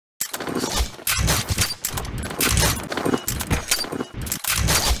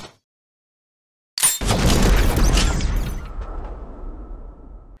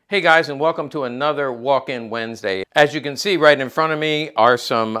Hey guys, and welcome to another Walk-In Wednesday. As you can see right in front of me are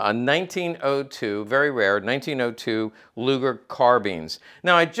some 1902, very rare, 1902 Luger Carbines.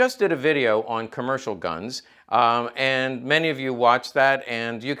 Now I just did a video on commercial guns, and many of you watched that,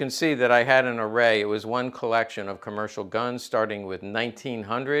 and you can see that I had an array. It was one collection of commercial guns starting with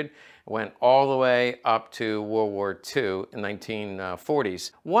 1900, went all the way up to World War II in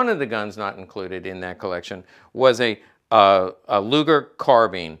 1940s. One of the guns not included in that collection was a Luger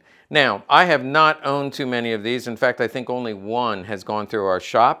Carbine. Now, I have not owned too many of these. In fact, I think only one has gone through our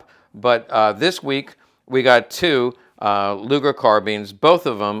shop. But this week, we got two Luger Carbines. Both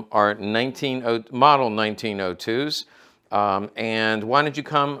of them are model 1902s. And why don't you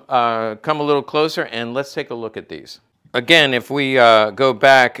come a little closer and let's take a look at these. Again, if we go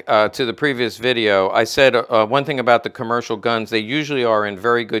back to the previous video, I said one thing about the commercial guns. They usually are in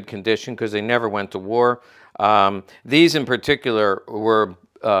very good condition because they never went to war. These in particular were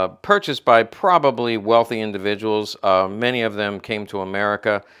purchased by probably wealthy individuals. Many of them came to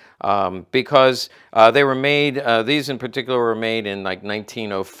America because they were made, these in particular were made in like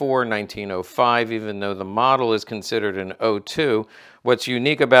 1904, 1905, even though the model is considered an 02. What's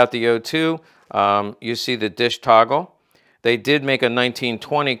unique about the 02, you see the dish toggle. They did make a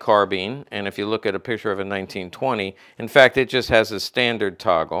 1920 carbine, and if you look at a picture of a 1920, in fact, it just has a standard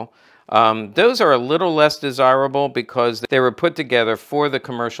toggle. Those are a little less desirable because they were put together for the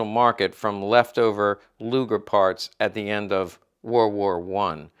commercial market from leftover Luger parts at the end of World War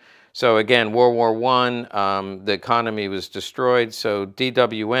I. So again, World War I, the economy was destroyed, so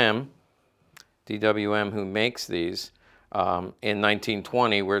DWM, who makes these, in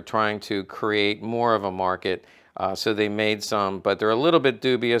 1920, were trying to create more of a market. So they made some, but they're a little bit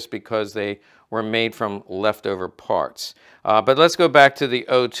dubious because they were made from leftover parts. But let's go back to the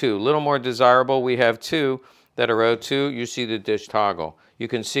 02. A little more desirable. We have two that are 02. You see the dish toggle. You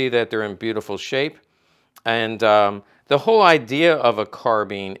can see that they're in beautiful shape. And the whole idea of a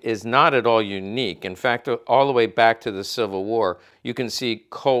carbine is not at all unique. In fact, all the way back to the Civil War, you can see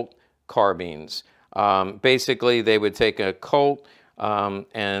Colt carbines. Basically, they would take a Colt,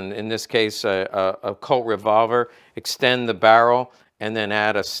 and in this case, a Colt revolver, extend the barrel, and then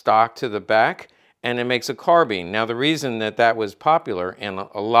add a stock to the back, and it makes a carbine. Now, the reason that that was popular, and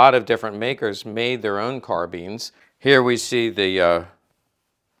a lot of different makers made their own carbines. Here we see the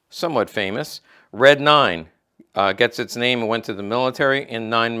somewhat famous Red 9. Gets its name and went to the military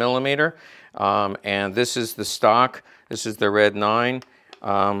in 9mm, and this is the stock. This is the Red 9.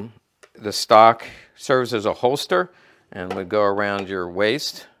 The stock serves as a holster and would go around your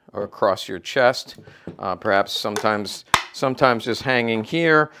waist or across your chest, perhaps sometimes just hanging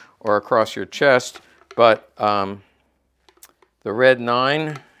here or across your chest. But the Red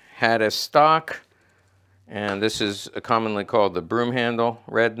 9 had a stock, and this is commonly called the broom handle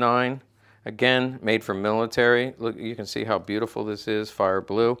Red 9. Again, made for military. Look, you can see how beautiful this is, fire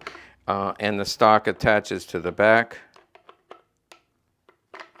blue. And the stock attaches to the back.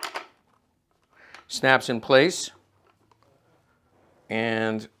 Snaps in place.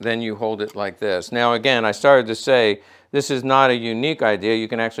 And then you hold it like this. Now again, I started to say, this is not a unique idea. You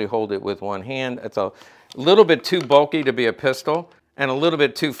can actually hold it with one hand. It's a little bit too bulky to be a pistol and a little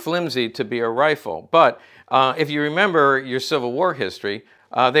bit too flimsy to be a rifle. But if you remember your Civil War history,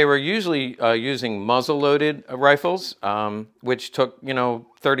 they were usually using muzzle-loaded rifles, which took,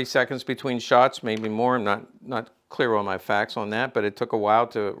 30 seconds between shots, maybe more. I'm not clear on my facts on that, but it took a while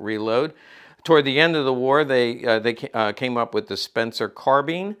to reload. Toward the end of the war, they came up with the Spencer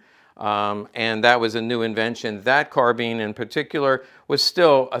carbine, and that was a new invention. That carbine in particular was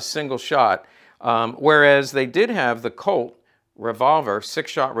still a single shot, whereas they did have the Colt revolver,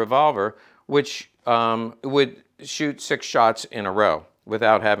 6-shot revolver, which would shoot 6 shots in a row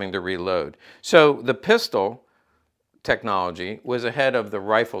without having to reload. So the pistol technology was ahead of the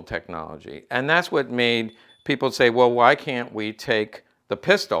rifle technology, and that's what made people say, well, why can't we take the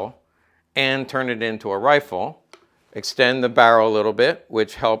pistol and turn it into a rifle, extend the barrel a little bit,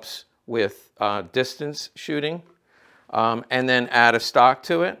 which helps with distance shooting, and then add a stock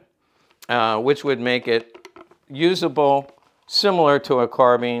to it, which would make it usable, similar to a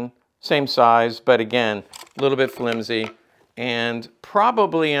carbine, same size, but again, a little bit flimsy, and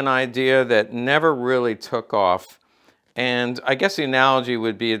probably an idea that never really took off. And I guess the analogy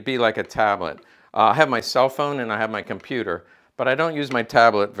would be, it'd be like a tablet. I have my cell phone and I have my computer, but I don't use my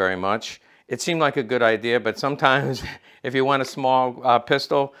tablet very much. It seemed like a good idea, but sometimes if you want a small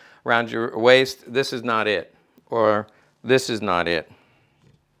pistol around your waist, this is not it, or this is not it.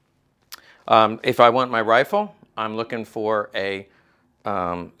 If I want my rifle, I'm looking for a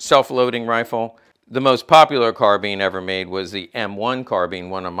self-loading rifle. The most popular carbine ever made was the M1 carbine,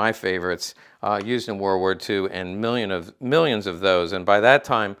 one of my favorites, used in World War II, and millions of those. And by that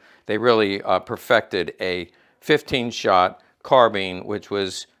time, they really perfected a 15-shot carbine, which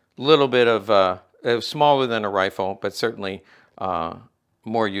was a little bit of it was smaller than a rifle, but certainly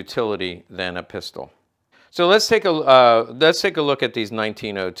more utility than a pistol. So let's take a look at these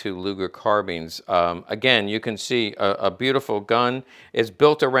 1902 Luger carbines. Again, you can see a beautiful gun. It's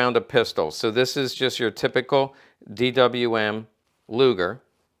built around a pistol. So this is just your typical DWM Luger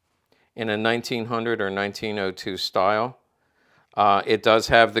in a 1900 or 1902 style. It does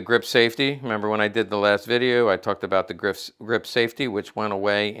have the grip safety. Remember when I did the last video, I talked about the grip safety, which went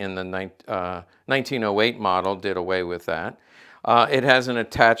away in the 1908 model, did away with that. It has an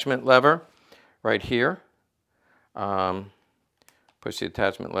attachment lever right here. Push the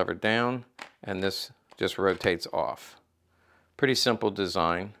attachment lever down, and this just rotates off. Pretty simple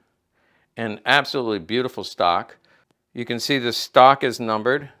design, and absolutely beautiful stock. You can see the stock is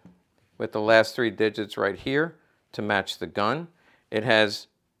numbered with the last 3 digits right here to match the gun. It has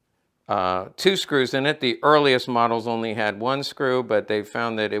 2 screws in it. The earliest models only had 1 screw, but they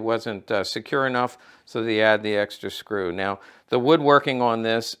found that it wasn't secure enough, so they add the extra screw. Now, the woodworking on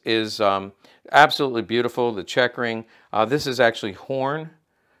this is absolutely beautiful, the checkering. This is actually horn.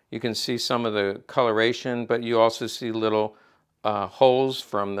 You can see some of the coloration, but you also see little holes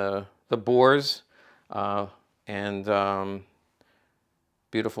from the bores, and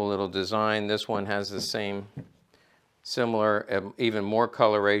beautiful little design. This one has the same, similar, even more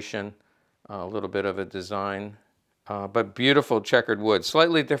coloration, a little bit of a design, but beautiful checkered wood.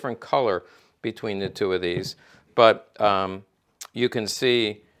 Slightly different color between the two of these, but you can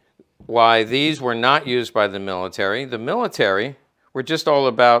see why these were not used by the military. The military were just all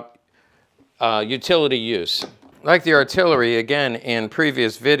about utility use. Like the artillery, again, in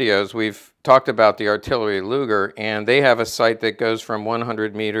previous videos, we've talked about the artillery Luger, and they have a sight that goes from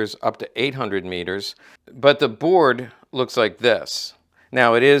 100 meters up to 800 meters. But the board looks like this.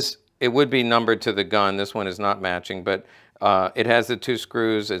 Now, it would be numbered to the gun. This one is not matching, but it has the 2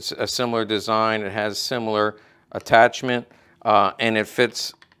 screws. It's a similar design. It has similar attachment, and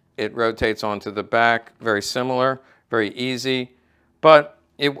it rotates onto the back. Very similar, very easy. But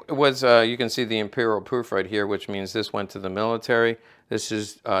it was, you can see the imperial proof right here, which means this went to the military. This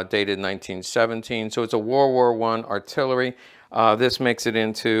is dated 1917. So it's a World War I artillery. This makes it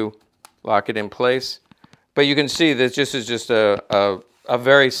into, lock it in place. But you can see that this is just a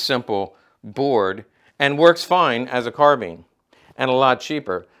very simple board and works fine as a carbine and a lot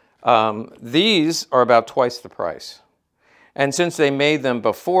cheaper. These are about twice the price. And since they made them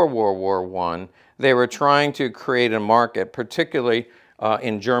before World War I, they were trying to create a market, particularly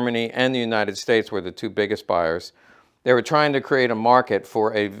in Germany and the United States were the 2 biggest buyers. They were trying to create a market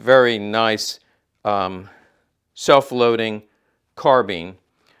for a very nice self-loading carbine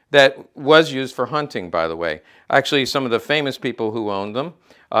that was used for hunting, by the way. Actually, some of the famous people who owned them,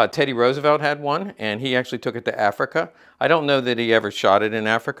 Teddy Roosevelt had one, and he actually took it to Africa. I don't know that he ever shot it in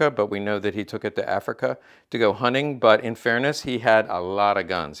Africa, but we know that he took it to Africa to go hunting. But in fairness, he had a lot of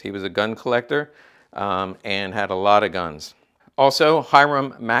guns. He was a gun collector and had a lot of guns. Also,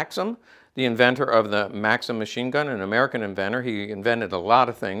 Hiram Maxim, the inventor of the Maxim machine gun, an American inventor. He invented a lot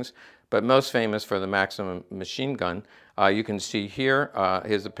of things, but most famous for the Maxim machine gun. You can see here,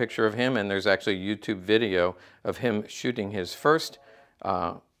 here's a picture of him, and there's actually a YouTube video of him shooting his first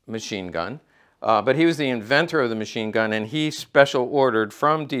machine gun. But he was the inventor of the machine gun, and he special ordered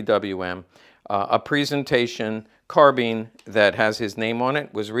from DWM a presentation carbine that has his name on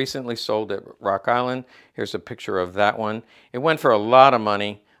it. Was recently sold at Rock Island. Here's a picture of that one. It went for a lot of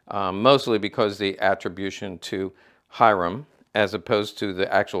money, mostly because the attribution to Hiram as opposed to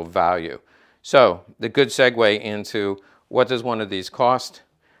the actual value. So the good segue into what does one of these cost?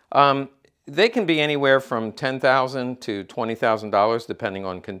 They can be anywhere from $10,000 to $20,000 depending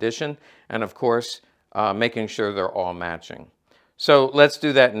on condition, and of course making sure they're all matching. So let's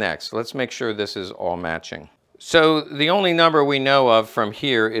do that next. Let's make sure this is all matching. So the only number we know of from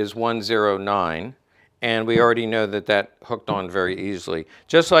here is 109, and we already know that that hooked on very easily.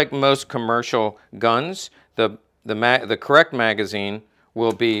 Just like most commercial guns, the correct magazine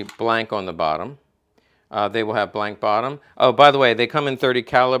will be blank on the bottom. They will have blank bottom. Oh, by the way, they come in 30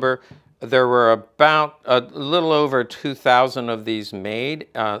 caliber. There were about a little over 2,000 of these made,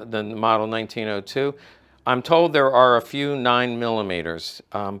 the model 1902. I'm told there are a few 9 millimeters,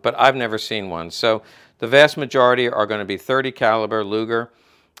 but I've never seen one. So the vast majority are going to be 30 caliber Luger,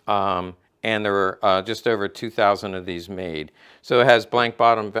 and there were just over 2,000 of these made. So it has blank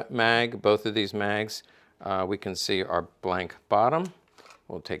bottom mag. Both of these mags we can see are blank bottom.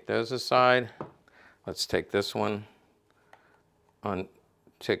 We'll take those aside. Let's take this one,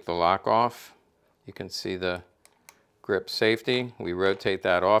 take the lock off. You can see the grip safety. We rotate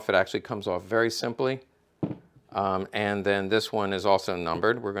that off. It actually comes off very simply. And then this one is also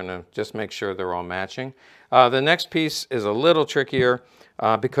numbered. We're going to just make sure they're all matching. The next piece is a little trickier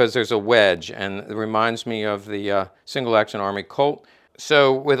because there's a wedge, and it reminds me of the single action Army Colt.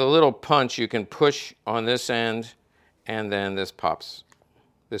 So with a little punch, you can push on this end, and then this pops.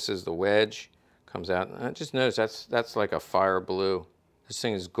 This is the wedge, comes out. And just notice that's like a fire blue. This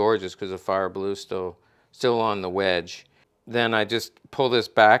thing is gorgeous because the fire blue is still on the wedge. Then I just pull this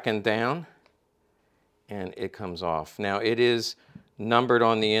back and down, and it comes off. Now it is numbered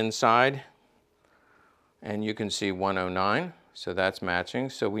on the inside, and you can see 109, so that's matching.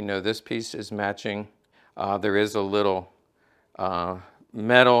 So we know this piece is matching. There is a little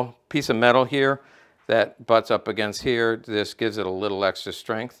piece of metal here that butts up against here. This gives it a little extra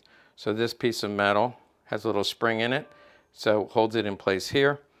strength. So this piece of metal has a little spring in it, so holds it in place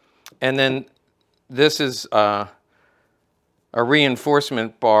here. And then this is a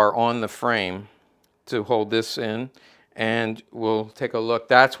reinforcement bar on the frame to hold this in, and we'll take a look.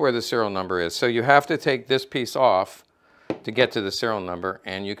 That's where the serial number is. So you have to take this piece off to get to the serial number,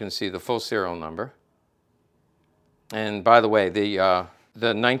 and you can see the full serial number. And by the way, the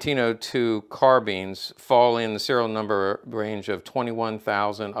 1902 carbines fall in the serial number range of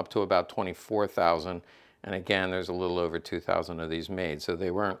 21,000 up to about 24,000. And again, there's a little over 2,000 of these made, so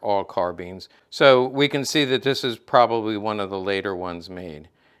they weren't all carbines. So we can see that this is probably one of the later ones made.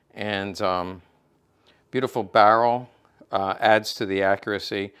 And beautiful barrel, adds to the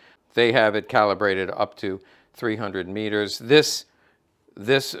accuracy. They have it calibrated up to 300 meters. This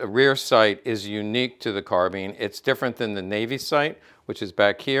rear sight is unique to the carbine. It's different than the Navy sight, which is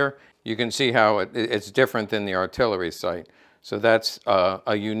back here. You can see how it's different than the artillery sight. So that's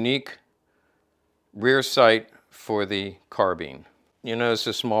a unique rear sight for the carbine. You notice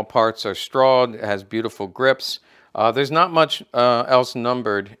the small parts are strawed. It has beautiful grips. There's not much else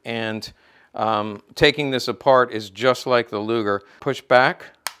numbered, and taking this apart is just like the Luger. Push back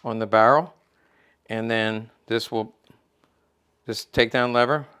on the barrel, and then this takedown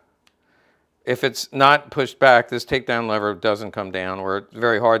lever. If it's not pushed back, this takedown lever doesn't come down, or it's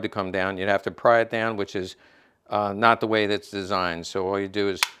very hard to come down. You'd have to pry it down, which is not the way that's designed. So all you do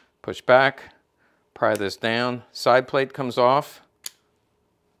is push back, pry this down, side plate comes off.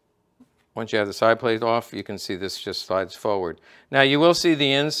 Once you have the side plate off, you can see this just slides forward. Now you will see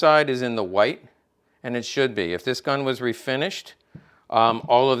the inside is in the white, and it should be. If this gun was refinished,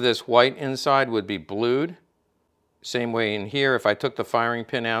 all of this white inside would be blued. Same way in here, if I took the firing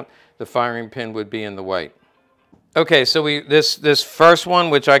pin out, the firing pin would be in the white. Okay, so this first one,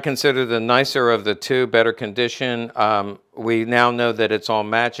 which I consider the nicer of the two, better condition, we now know that it's all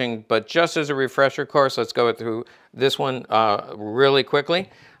matching, but just as a refresher course, let's go through this one really quickly.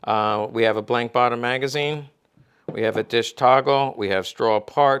 We have a blank bottom magazine, we have a dish toggle, we have straw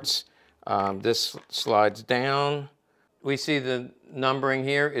parts, this slides down. We see the numbering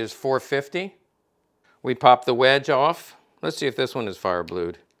here is 450. We pop the wedge off. Let's see if this one is fire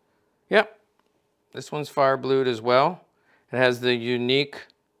blued. Yep, this one's fire blued as well. It has the unique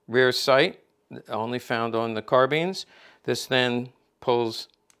rear sight, only found on the carbines. This then pulls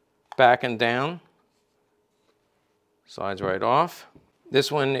back and down, slides right off.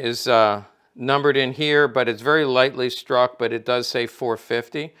 This one is numbered in here, but it's very lightly struck, but it does say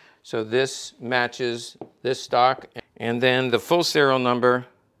 450. So this matches this stock. And then the full serial number,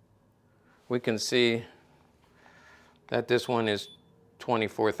 we can see that this one is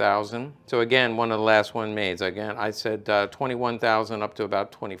 24,000. So again, one of the last one made. Again, I said 21,000 up to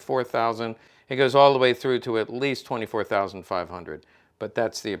about 24,000. It goes all the way through to at least 24,500, but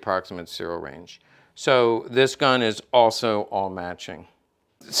that's the approximate serial range. So this gun is also all matching.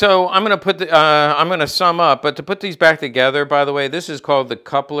 So I'm going to sum up, but to put these back together, by the way, this is called the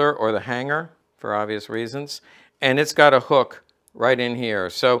coupler or the hanger for obvious reasons, and it's got a hook right in here.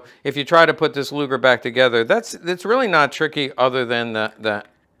 So if you try to put this Luger back together, it's really not tricky other than the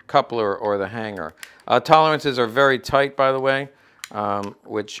coupler or the hanger. Tolerances are very tight, by the way,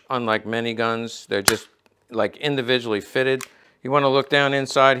 which unlike many guns, they're just like individually fitted. You want to look down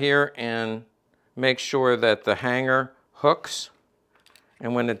inside here and make sure that the hanger hooks.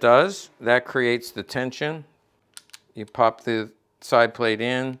 And when it does, that creates the tension. You pop the side plate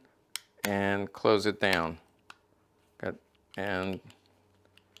in and close it down. And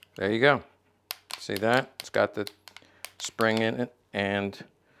there you go. See that? It's got the spring in it, and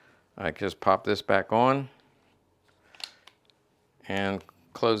I just pop this back on and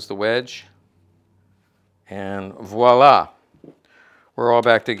close the wedge, and voila. we're all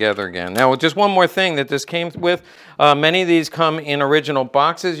back together again. Now, just one more thing that this came with. Many of these come in original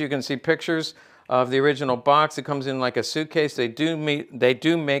boxes. You can see pictures of the original box. It comes in like a suitcase. They do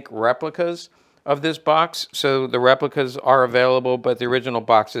make replicas of this box, so the replicas are available, but the original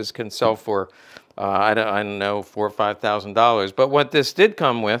boxes can sell for I don't know, $4,000 or $5,000. But what this did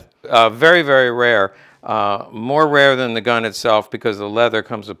come with, very, very rare, more rare than the gun itself because the leather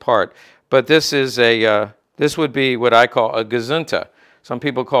comes apart. But this is this would be what I call a gazinta. Some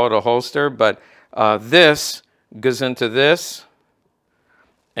people call it a holster, but this goes into this,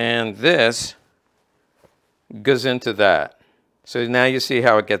 and this goes into that. So now you see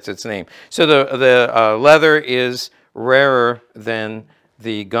how it gets its name. So the leather is rarer than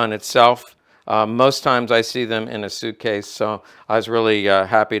the gun itself. Most times I see them in a suitcase, so I was really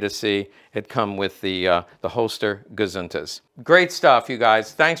happy to see it come with the holster gazintas. Great stuff, you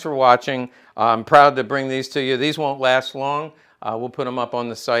guys. Thanks for watching. I'm proud to bring these to you. These won't last long. We'll put them up on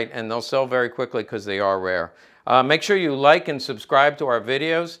the site, and they'll sell very quickly because they are rare. Make sure you like and subscribe to our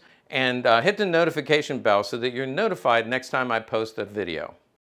videos, and hit the notification bell so that you're notified next time I post a video.